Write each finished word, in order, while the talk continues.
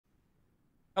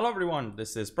Hello everyone,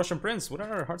 this is Prussian Prince with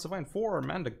our Hearts of Iron 4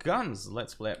 Man the Guns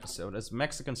Let's Play episode as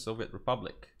Mexican Soviet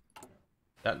Republic.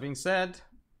 That being said,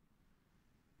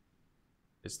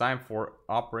 it's time for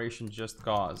Operation Just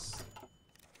Cause.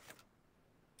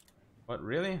 What,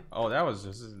 really? Oh, that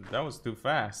was too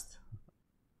fast.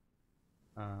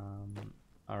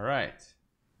 Alright.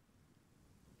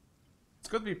 It's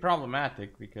going to be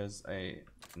problematic because I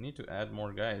need to add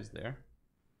more guys there.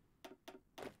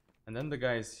 And then the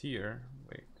guys here.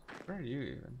 Wait, where are you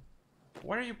even?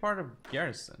 Why are you part of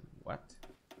Garrison? What?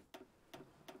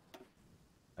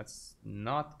 That's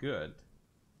not good.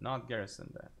 Not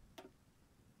Garrison that.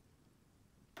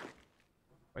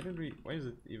 Why is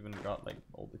it even got like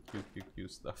all the QQQ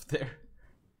stuff there?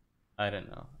 I don't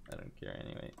know. I don't care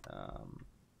anyway.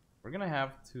 We're gonna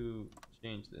have to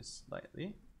change this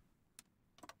slightly.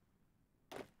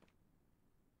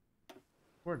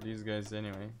 Who are these guys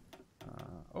anyway?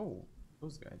 Oh,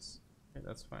 those guys. Okay,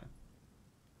 that's fine.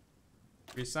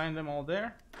 We signed them all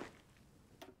there.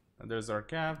 And there's our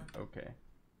cav. Okay.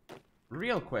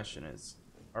 Real question is,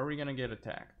 are we gonna get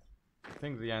attacked? I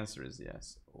think the answer is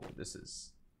yes. Oh, this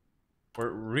is... We're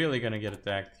really gonna get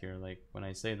attacked here. Like, when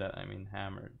I say that, I mean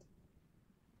hammered.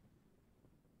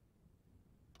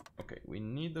 Okay, we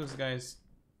need those guys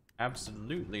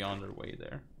absolutely on their way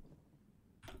there.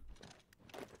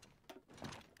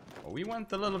 Well, we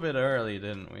went a little bit early,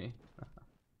 didn't we?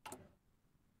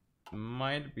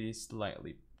 Might be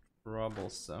slightly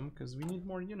troublesome because we need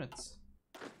more units.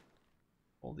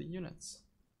 All the units.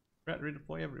 Threat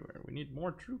redeploy everywhere. We need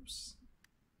more troops.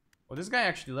 Oh, this guy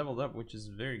actually leveled up, which is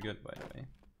very good, by the way.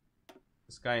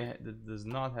 This guy does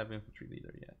not have infantry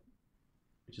leader yet,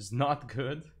 which is not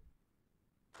good.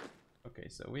 Okay,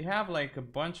 so we have like a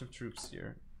bunch of troops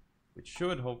here, which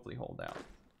should hopefully hold out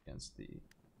against the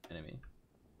enemy.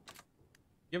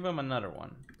 Give them another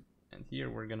one. And here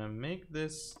we're gonna make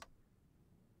this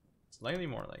slightly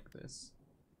more like this.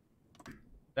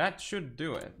 That should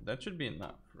do it. That should be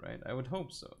enough, right? I would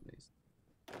hope so, at least.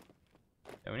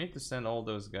 Yeah, we need to send all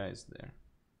those guys there.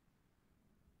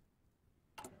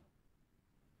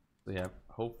 So yeah,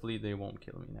 hopefully they won't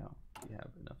kill me now. We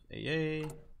have enough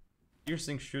AA.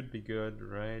 Piercing should be good,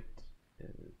 right?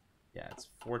 Yeah, it's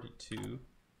 42.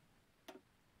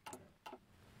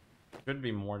 Should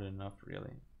be more than enough,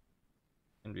 really.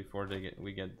 And before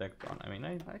we get decked on. I mean,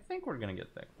 I think we're gonna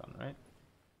get decked on, right?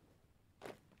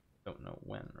 Don't know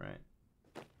when, right?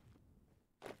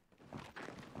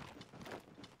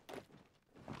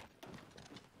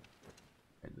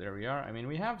 Right, there we are. I mean,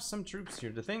 we have some troops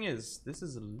here. The thing is, this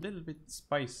is a little bit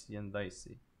spicy and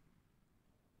dicey.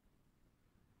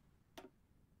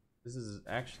 This is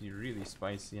actually really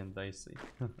spicy and dicey.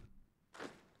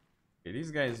 Okay,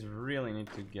 these guys really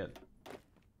need to get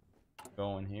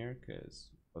going here because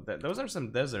those are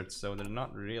some deserts, so they're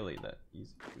not really that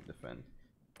easy to defend.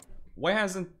 Why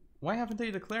haven't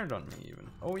they declared on me even?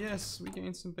 Oh yes, we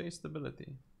gained some base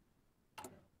stability.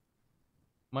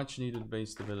 Much needed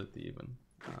base stability even.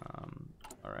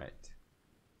 Alright.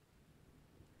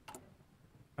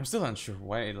 I'm still unsure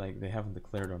why like they haven't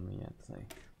declared on me yet.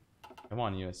 Like, come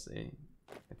on USA.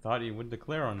 I thought you would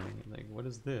declare on me. Like, what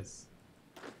is this?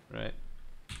 Right?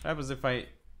 What happens if I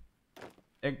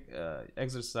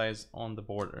exercise on the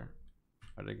border?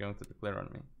 Are they going to declare on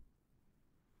me?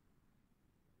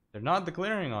 They're not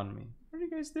declaring on me. What are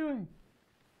you guys doing?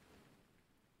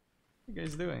 What are you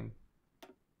guys doing?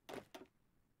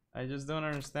 I just don't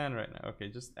understand right now. Okay,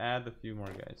 just add a few more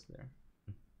guys there.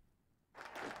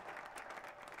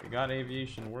 We got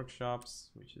aviation workshops,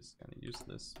 which is kind of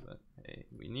useless, but hey,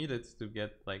 we need it to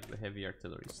get like the heavy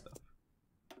artillery stuff.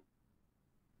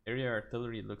 Area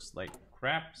artillery looks like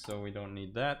crap, so we don't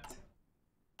need that.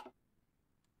 I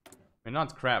mean,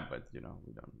 not crap, but you know,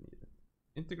 we don't need it.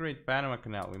 Integrate Panama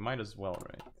Canal, we might as well,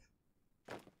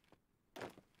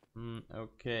 right?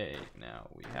 Okay, now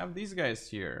we have these guys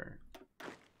here.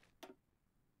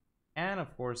 And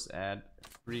of course add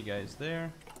 3 guys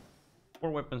there.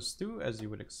 4 weapons too, as you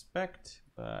would expect,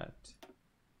 but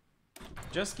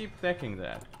just keep teching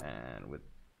that. And with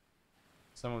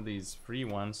some of these free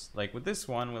ones, like with this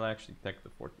one, we'll actually tech the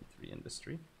 43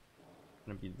 industry. It's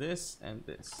gonna be this and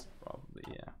this, probably,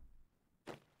 yeah.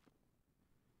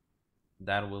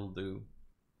 That will do.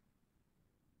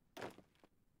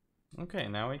 Okay,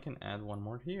 now we can add one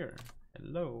more here.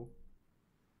 Hello.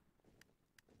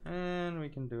 And we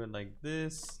can do it like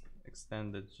this,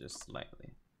 extend it just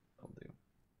slightly. That'll do.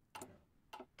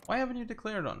 Why haven't you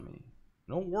declared on me?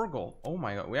 No war goal. Oh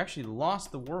my god, we actually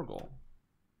lost the war goal.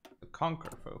 The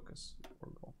conquer focus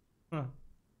war goal. Huh.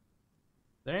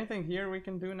 Is there anything here we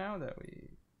can do now that we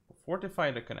fortify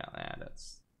the canal? Ah,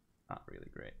 that's not really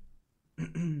great.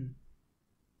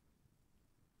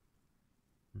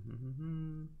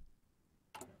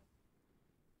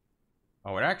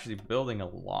 Oh, we're actually building a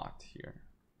lot here,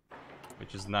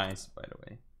 which is nice, by the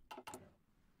way.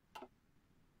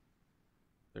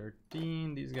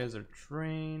 13, these guys are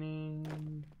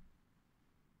training.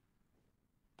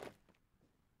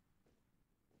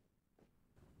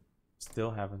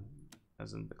 Still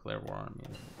hasn't declared war on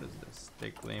me. What is this?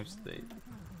 They claim state.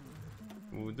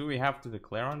 Ooh, do we have to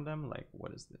declare on them? Like,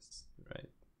 what is this? Right.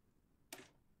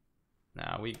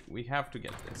 Now we have to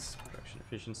get this. Production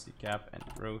efficiency cap and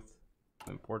growth.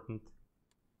 Important.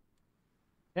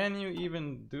 Can you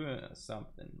even do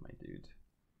something, my dude?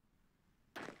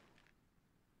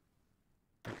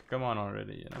 Like, come on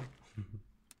already, you know?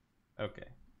 Okay.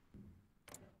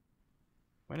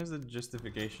 When is the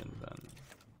justification done?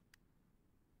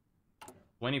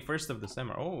 21st of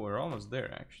December. Oh, we're almost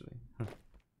there, actually.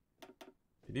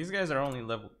 These guys are only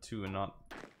level 2 and not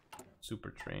super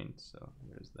trained, so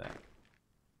there's that.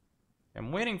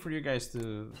 I'm waiting for you guys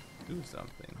to do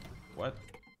something. What?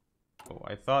 Oh,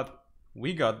 I thought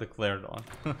we got declared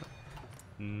on.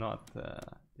 Not the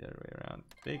other way around.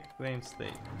 Take claim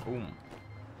state. Boom.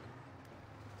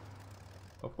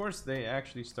 Of course, they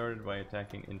actually started by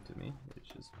attacking into me,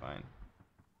 which is fine.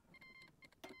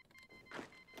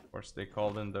 Of course, they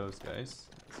called in those guys.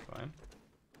 That's fine.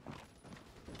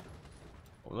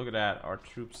 Oh, look at that. Our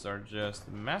troops are just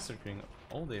massacring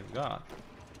all they've got.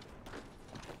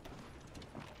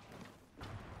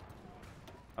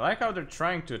 I like how they're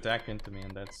trying to attack into me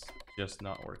and that's just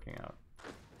not working out.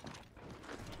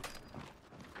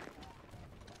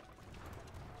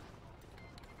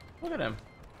 Look at him.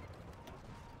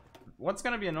 What's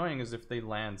gonna be annoying is if they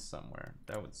land somewhere.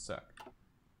 That would suck.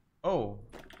 Oh,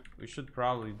 we should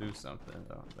probably do something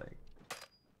though. Like,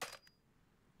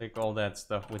 take all that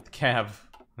stuff with Cav.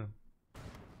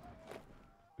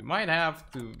 We might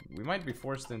have to. We might be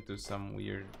forced into some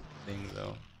weird thing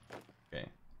though. Okay.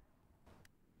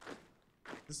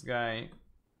 This guy.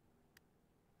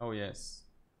 Oh yes.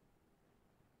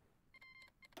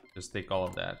 Just take all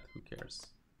of that. Who cares?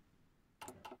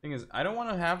 Thing is, I don't want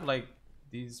to have like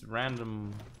these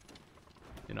random,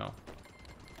 you know,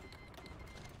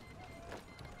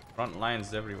 front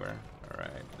lines everywhere. All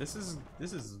right, this is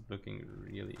looking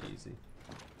really easy.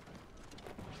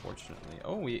 Fortunately,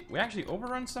 oh, we actually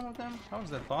overrun some of them. How is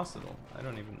that possible? I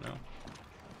don't even know.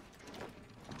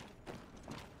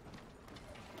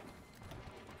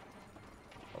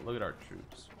 Oh, look at our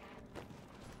troops.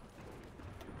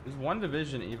 Is one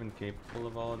division even capable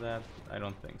of all of that? I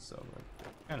don't think so, but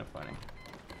kind of funny.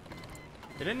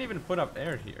 They didn't even put up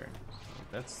air here. So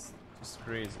that's just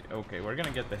crazy. Okay, we're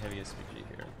gonna get the heavy SPG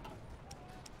here.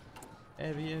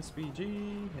 Heavy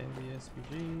SPG, heavy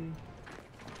SPG.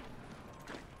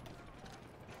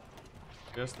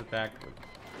 Just attack with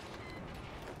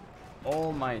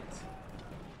all might.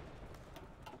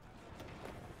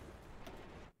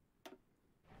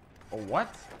 Oh,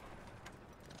 what?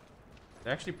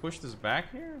 They actually pushed us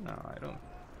back here? No, I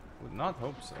would not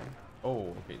hope so.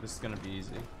 Oh, okay, this is gonna be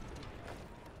easy.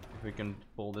 If we can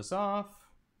pull this off,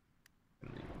 it's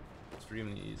gonna be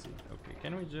extremely easy. Okay,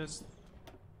 can we just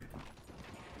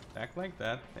attack like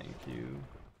that? Thank you.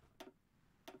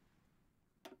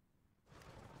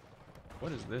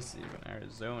 What is this even?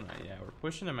 Arizona. Yeah, we're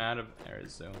pushing them out of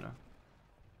Arizona.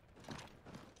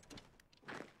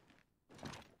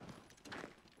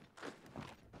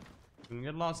 We can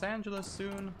get Los Angeles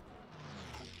soon.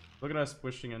 Look at us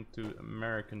pushing into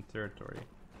American territory.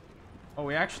 Oh,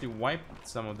 we actually wiped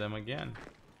some of them again.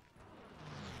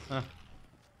 Huh.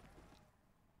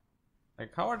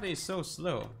 Like, how are they so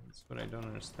slow? That's what I don't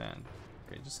understand.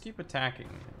 Okay, just keep attacking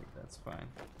me. I think that's fine.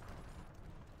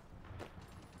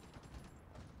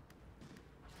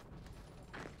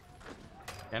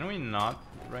 Can we not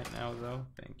right now, though?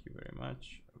 Thank you very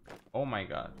much. Okay. Oh my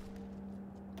god.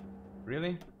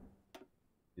 Really?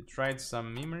 You tried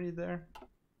some memory there?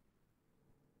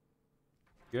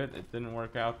 Good, it didn't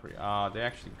work out for you. Ah, they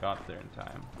actually got there in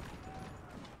time.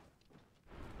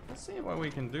 Let's see what we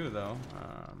can do, though.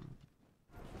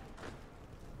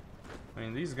 I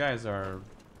mean, these guys are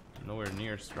nowhere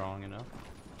near strong enough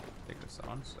to take us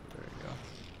on, so there you go.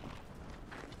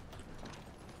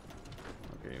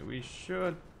 Okay, we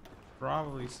should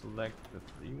probably select the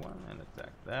 3-1 and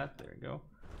attack that. There you go.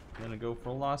 I'm gonna go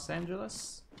for Los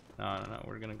Angeles. No,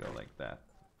 we're gonna go like that.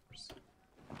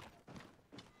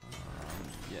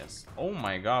 Yes. Oh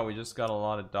my god, we just got a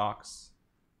lot of docks.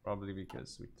 Probably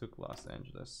because we took Los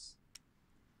Angeles.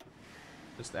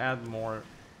 Just add more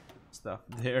stuff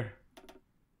there.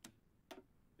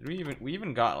 We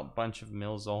even got a bunch of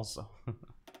mills also.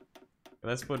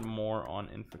 Let's put more on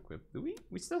inf-equip. Do we?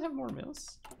 We still have more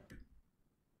mills?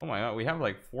 Oh my god, we have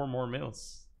like 4 more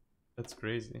mills. That's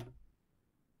crazy.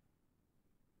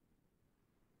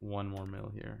 1 more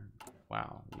mill here.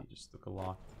 Wow, we just took a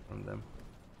lot from them.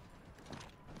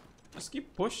 Just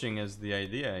keep pushing is the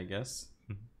idea, I guess.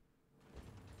 I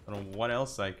don't know what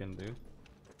else I can do.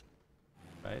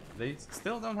 Right? They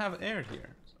still don't have air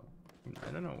here. So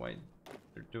I don't know why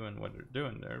they're doing what they're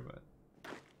doing there, but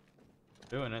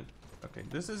doing it. Okay,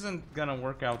 this isn't gonna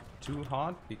work out too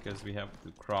hot because we have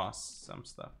to cross some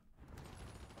stuff.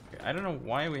 Okay, I don't know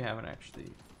why we haven't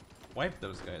actually wiped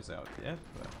those guys out yet,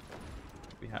 but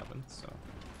we haven't, so.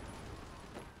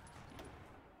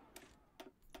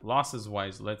 Losses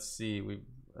wise, let's see. We've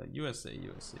USA.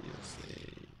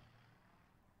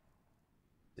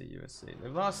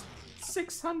 They've lost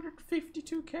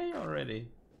 652k already.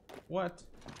 What?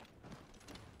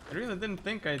 I really didn't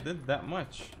think I did that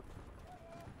much.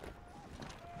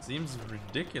 Seems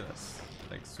ridiculous,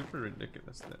 like super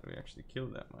ridiculous that we actually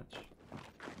killed that much.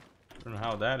 I don't know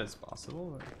how that is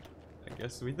possible, but I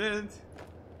guess we did.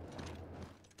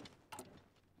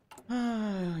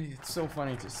 It's so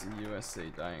funny to see USA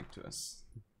dying to us.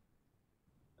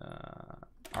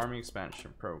 Army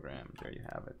expansion program, there you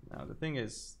have it. Now the thing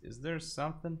is there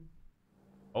something?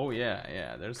 Oh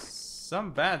yeah, there's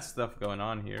some bad stuff going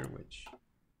on here, which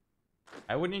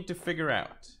I would need to figure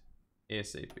out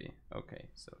ASAP. Okay,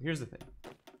 so here's the thing.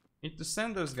 Need to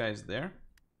send those guys there.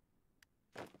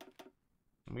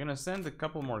 I'm gonna send a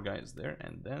couple more guys there,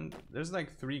 and then there's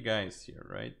like 3 guys here,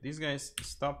 right? These guys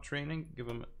stop training, give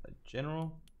them a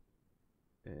general.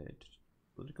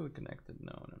 Politically connected,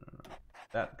 no.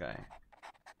 That guy.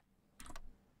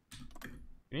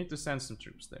 We need to send some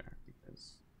troops there,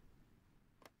 because...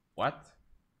 What?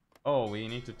 Oh, we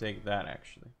need to take that,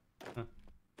 actually. Huh.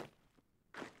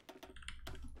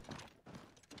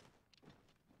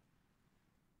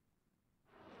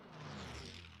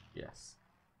 Yes.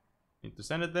 Need to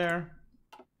send it there.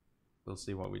 We'll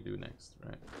see what we do next,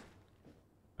 right?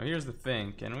 Now here's the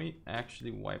thing. Can we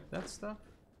actually wipe that stuff?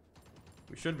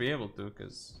 We should be able to,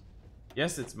 because...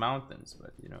 Yes, it's mountains,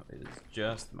 but, you know, it is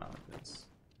just mountains.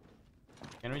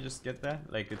 Can we just get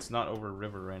that? Like, it's not over a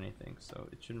river or anything, so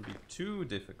it shouldn't be too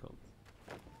difficult.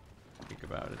 Think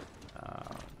about it.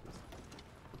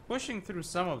 Pushing through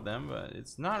some of them, but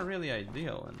it's not really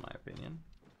ideal, in my opinion.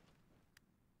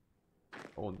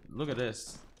 Oh, look at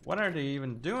this. What are they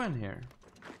even doing here?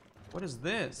 What is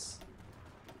this?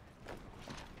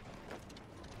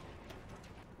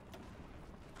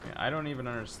 Yeah, I don't even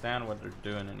understand what they're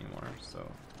doing anymore,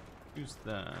 so... Who's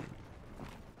done?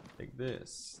 Take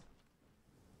this.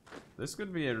 This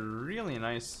could be a really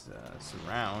nice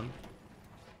surround.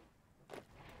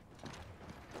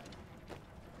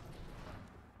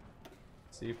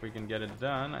 See if we can get it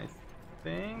done. I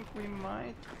think we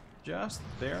might just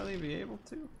barely be able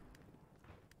to.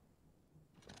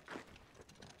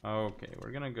 Okay,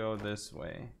 we're gonna go this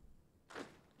way.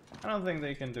 I don't think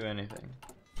they can do anything.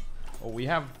 Oh, we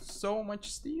have so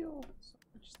much steel. So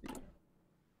much steel.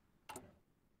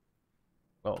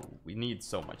 Well, we need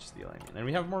so much steel, I mean. And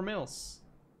we have more mills.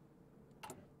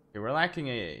 Okay, we're lacking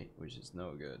AA, which is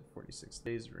no good. 46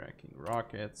 days, we're lacking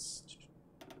rockets.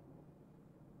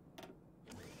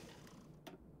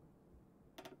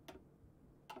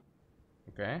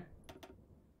 Okay.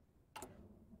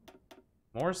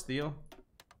 More steel.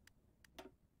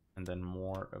 And then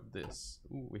more of this.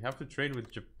 Ooh, we have to trade with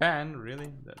Japan,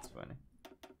 really? That's funny.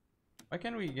 Why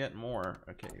can't we get more?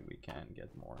 Okay, we can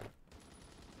get more.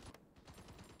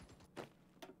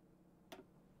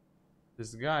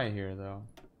 This guy here, though.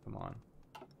 Come on.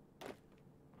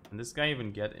 Can this guy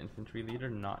even get infantry leader?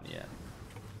 Not yet.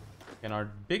 Can our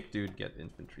big dude get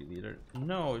infantry leader?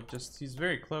 No, just he's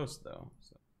very close, though.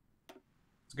 So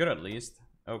it's good at least.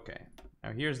 Okay.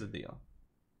 Now here's the deal.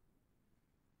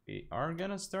 We are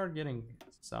gonna start getting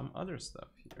some other stuff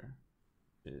here.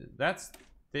 That's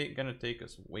gonna take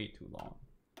us way too long.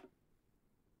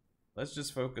 Let's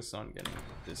just focus on getting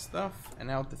this stuff. And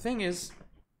now the thing is,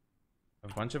 a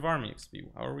bunch of army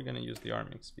XP. How are we gonna use the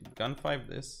army XP? Gun 5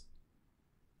 this.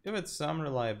 Give it some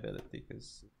reliability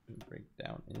because it can break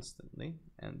down instantly.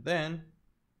 And then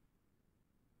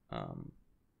we're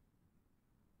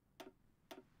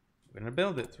gonna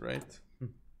build it, right?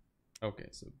 Okay,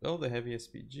 so build a heavy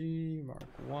SPG, Mark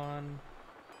 1.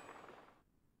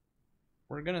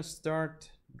 We're gonna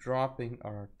start dropping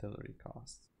our artillery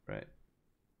costs, right?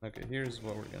 Okay, here's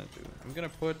what we're gonna do. I'm gonna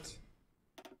put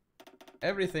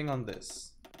everything on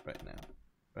this right now,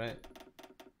 right?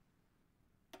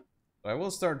 So I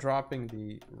will start dropping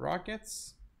the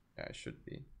rockets. Yeah, I should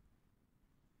be.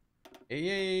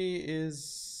 AA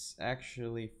is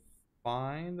actually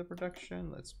fine, the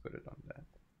production. Let's put it on that.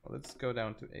 Well, let's go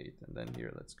down to 8, and then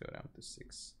here let's go down to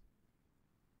 6.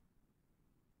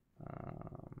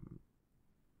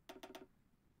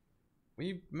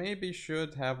 We maybe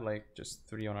should have like just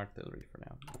 3 on artillery for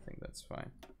now. I think that's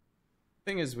fine.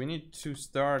 Thing is, we need to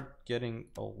start getting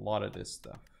a lot of this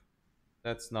stuff.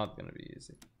 That's not gonna be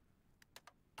easy.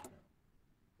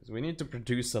 Because we need to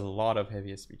produce a lot of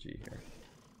heavy SPG here.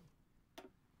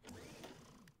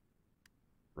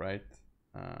 Right?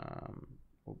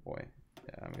 Oh boy.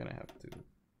 Yeah, I'm gonna have to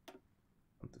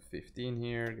go to 15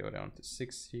 here, go down to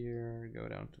 6 here, go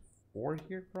down to 4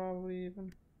 here probably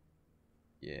even.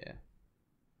 Yeah.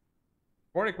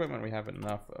 Sport equipment we have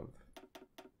enough of.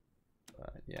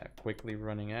 Yeah, quickly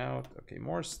running out. Okay,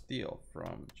 more steel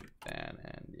from Japan,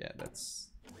 and yeah, it's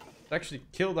actually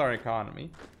killed our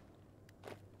economy.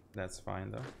 That's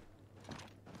fine though.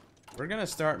 We're gonna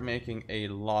start making a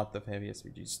lot of heavy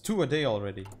SPGs. 2 a day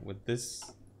already with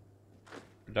this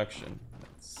production.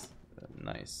 That's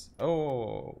nice.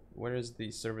 Oh, where is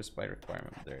the service by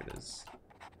requirement? There it is.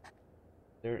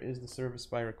 There is the service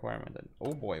by requirement. And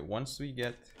oh boy, once we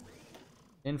get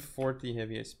in 40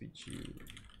 heavy SPG,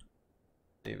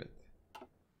 save it. I'm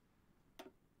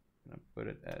gonna put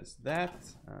it as that.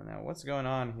 Now what's going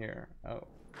on here? Oh.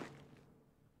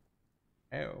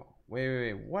 Oh,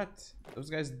 wait, what? Those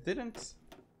guys didn't?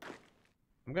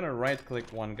 I'm gonna right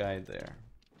click one guy there.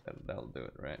 That'll do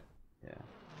it, right? Yeah.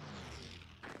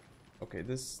 Okay,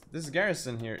 this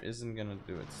garrison here isn't gonna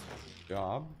do its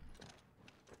job.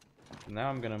 Now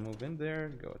I'm gonna move in there,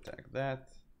 go attack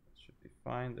that. Should be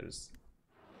fine. There's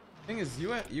thing is,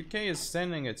 UK is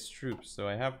sending its troops, so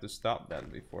I have to stop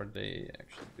that before they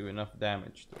actually do enough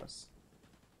damage to us.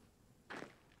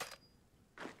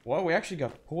 Well, we actually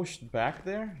got pushed back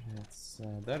there.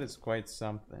 That is quite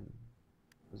something.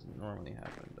 Doesn't normally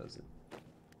happen, does it?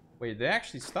 Wait, they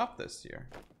actually stopped us here.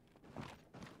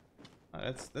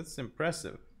 That's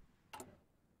impressive.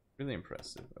 Really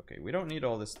impressive. Okay, we don't need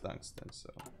all this tungsten, so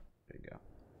there you go.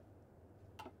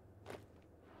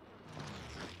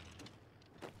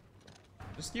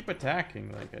 Just keep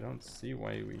attacking. Like, I don't see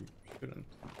why we shouldn't.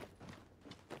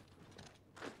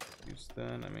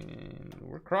 Houston, I mean,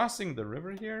 we're crossing the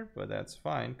river here, but that's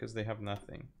fine because they have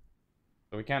nothing.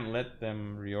 So we can't let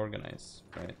them reorganize,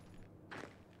 right?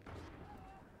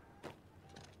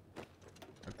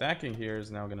 Attacking here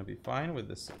is now going to be fine with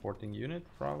this supporting unit,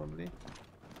 probably.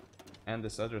 And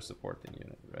this other supporting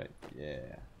unit, right?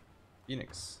 Yeah.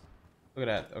 Phoenix. Look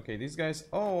at that. Okay, these guys...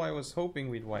 Oh, I was hoping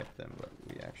we'd wipe them, but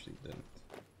we actually didn't.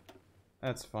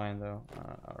 That's fine, though.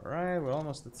 Alright, we're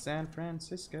almost at San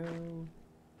Francisco.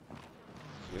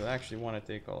 We'll actually want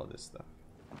to take all of this stuff.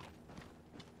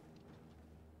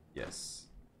 Yes.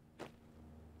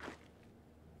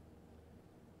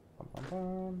 Bum, bum,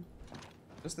 bum.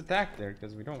 Just attack there,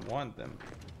 because we don't want them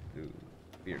to do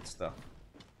weird stuff.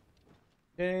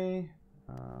 Okay.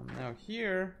 Now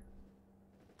here...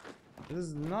 This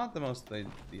is not the most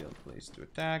ideal place to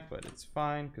attack, but it's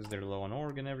fine, because they're low on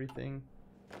org and everything.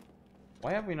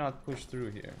 Why have we not pushed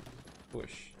through here?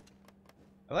 Push.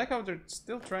 I like how they're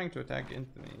still trying to attack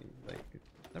into me. Like,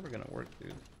 it's never gonna work,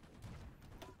 dude.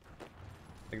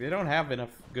 Like, they don't have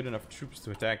good enough troops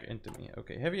to attack into me.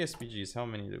 Okay, heavy SPGs, how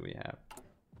many do we have?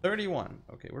 31.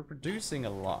 Okay, we're producing a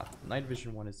lot. Night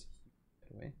vision 1 is by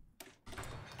the way.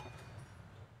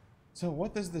 So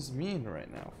what does this mean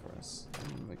right now for us?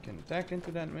 We can attack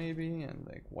into that maybe, and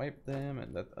like wipe them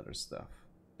and that other stuff.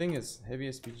 Thing is, heavy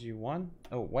SPG 1.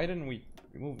 Oh, why didn't we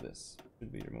remove this?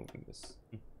 Should be removing this.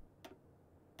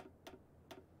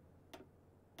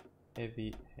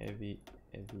 Heavy.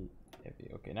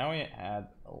 Okay, now we add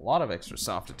a lot of extra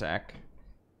soft attack.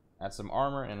 Add some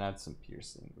armor and add some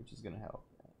piercing, which is gonna help.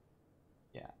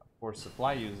 Yeah, of course,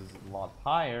 supply use is a lot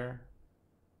higher,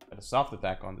 but a soft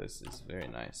attack on this is very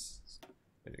nice. So,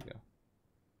 there you go.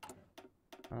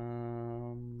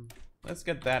 Let's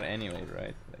get that anyway,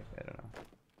 right? Like, I don't know.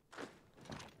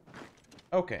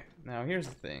 Okay, now here's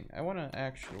the thing. I want to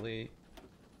actually...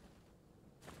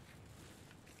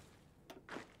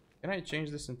 Can I change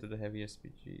this into the heavy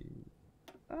SPG?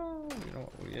 Oh, you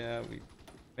know what? Yeah,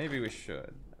 maybe we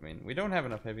should. I mean, we don't have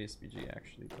enough heavy SPG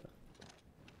actually, but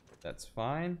that's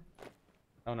fine.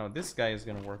 Oh no, this guy is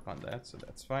gonna work on that, so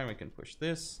that's fine. We can push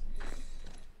this,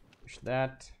 push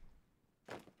that.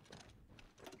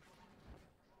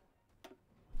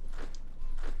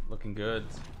 Looking good.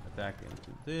 Attack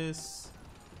into this.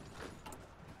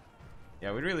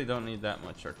 Yeah, we really don't need that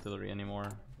much artillery anymore,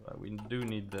 but we do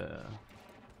need the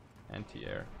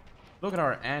anti-air. Look at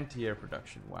our anti-air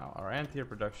production. Wow, our anti-air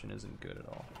production isn't good at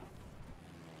all.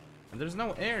 And there's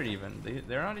no air even.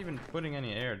 They're not even putting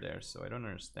any air there, so I don't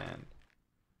understand.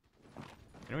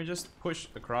 Can we just push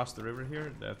across the river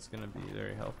here? That's gonna be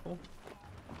very helpful.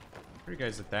 Are you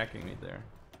guys attacking me there?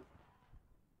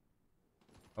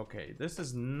 Okay, this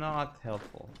is not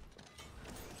helpful.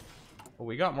 Oh,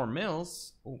 we got more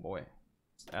mills. Oh boy.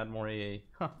 Let's add more AA.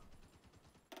 Huh.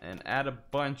 And add a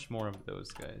bunch more of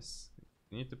those guys.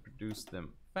 We need to produce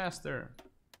them faster.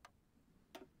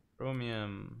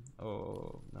 Chromium.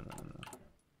 Oh, no.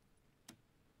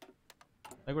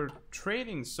 Like, we're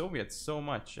trading Soviets so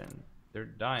much and they're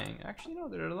dying. Actually, no,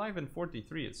 they're alive in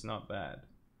 43. It's not bad.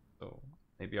 So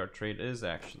maybe our trade is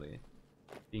actually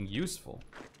being useful.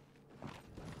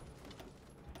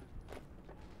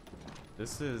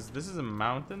 This is a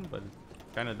mountain, but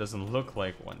it kind of doesn't look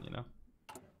like one, you know.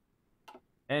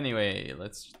 Anyway,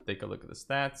 let's take a look at the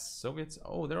stats. Soviets,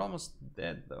 oh, they're almost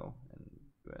dead though, and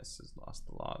US has lost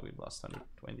a lot. We've lost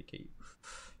 120k.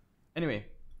 Anyway,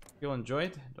 if you all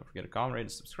enjoyed, don't forget to comment, rate,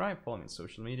 and subscribe. Follow me on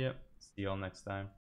social media. See you all next time.